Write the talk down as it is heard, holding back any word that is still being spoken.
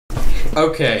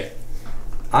Okay,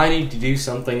 I need to do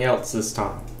something else this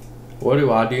time. What do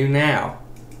I do now?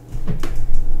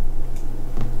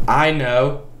 I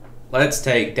know. Let's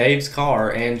take Dave's car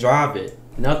and drive it.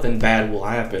 Nothing bad will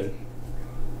happen.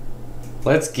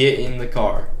 Let's get in the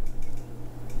car.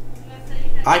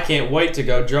 I can't wait to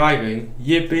go driving.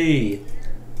 Yippee!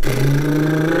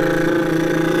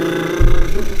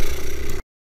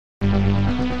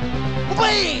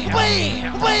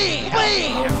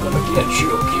 I'm gonna get you,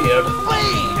 kid.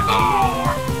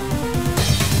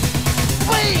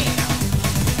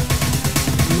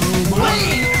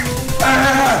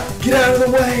 Ah! Get out of the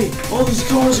way! All these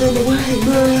cars are in the way!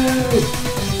 Move!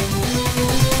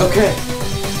 Okay,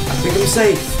 I think I'm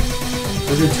safe.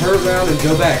 We're gonna turn around and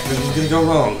go back. Nothing's gonna go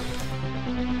wrong.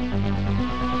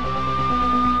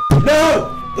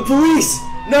 No! The police!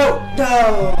 No!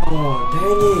 No!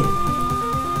 Dang it!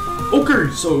 Okay,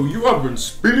 so you have been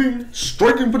speeding,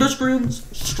 striking pedestrians,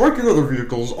 striking other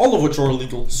vehicles, all of which are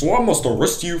illegal, so I must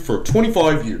arrest you for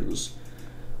 25 years.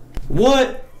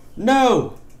 What?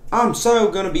 No! I'm so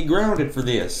gonna be grounded for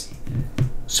this.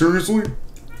 Seriously?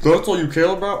 That's all you care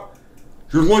about?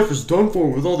 Your life is done for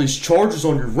with all these charges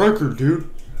on your record, dude.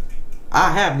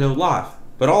 I have no life,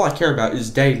 but all I care about is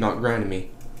Dave not grounding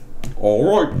me.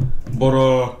 Alright, but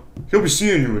he'll be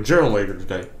seeing you in jail later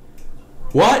today.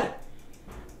 What?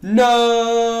 No!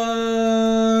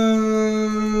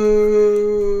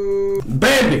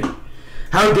 Bambi!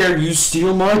 How dare you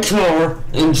steal my car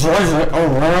and drive it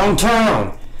around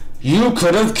town? You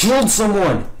could have killed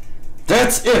someone!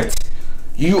 That's it!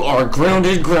 You are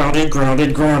grounded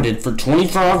for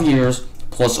 25 years,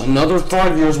 plus another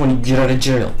 5 years when you get out of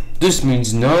jail. This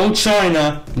means no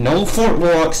China, no Fort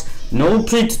Knox, no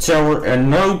Pizza Tower, and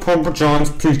no Papa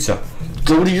John's Pizza.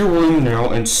 Go to your room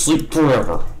now and sleep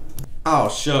forever. Oh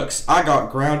shucks, I got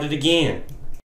grounded again.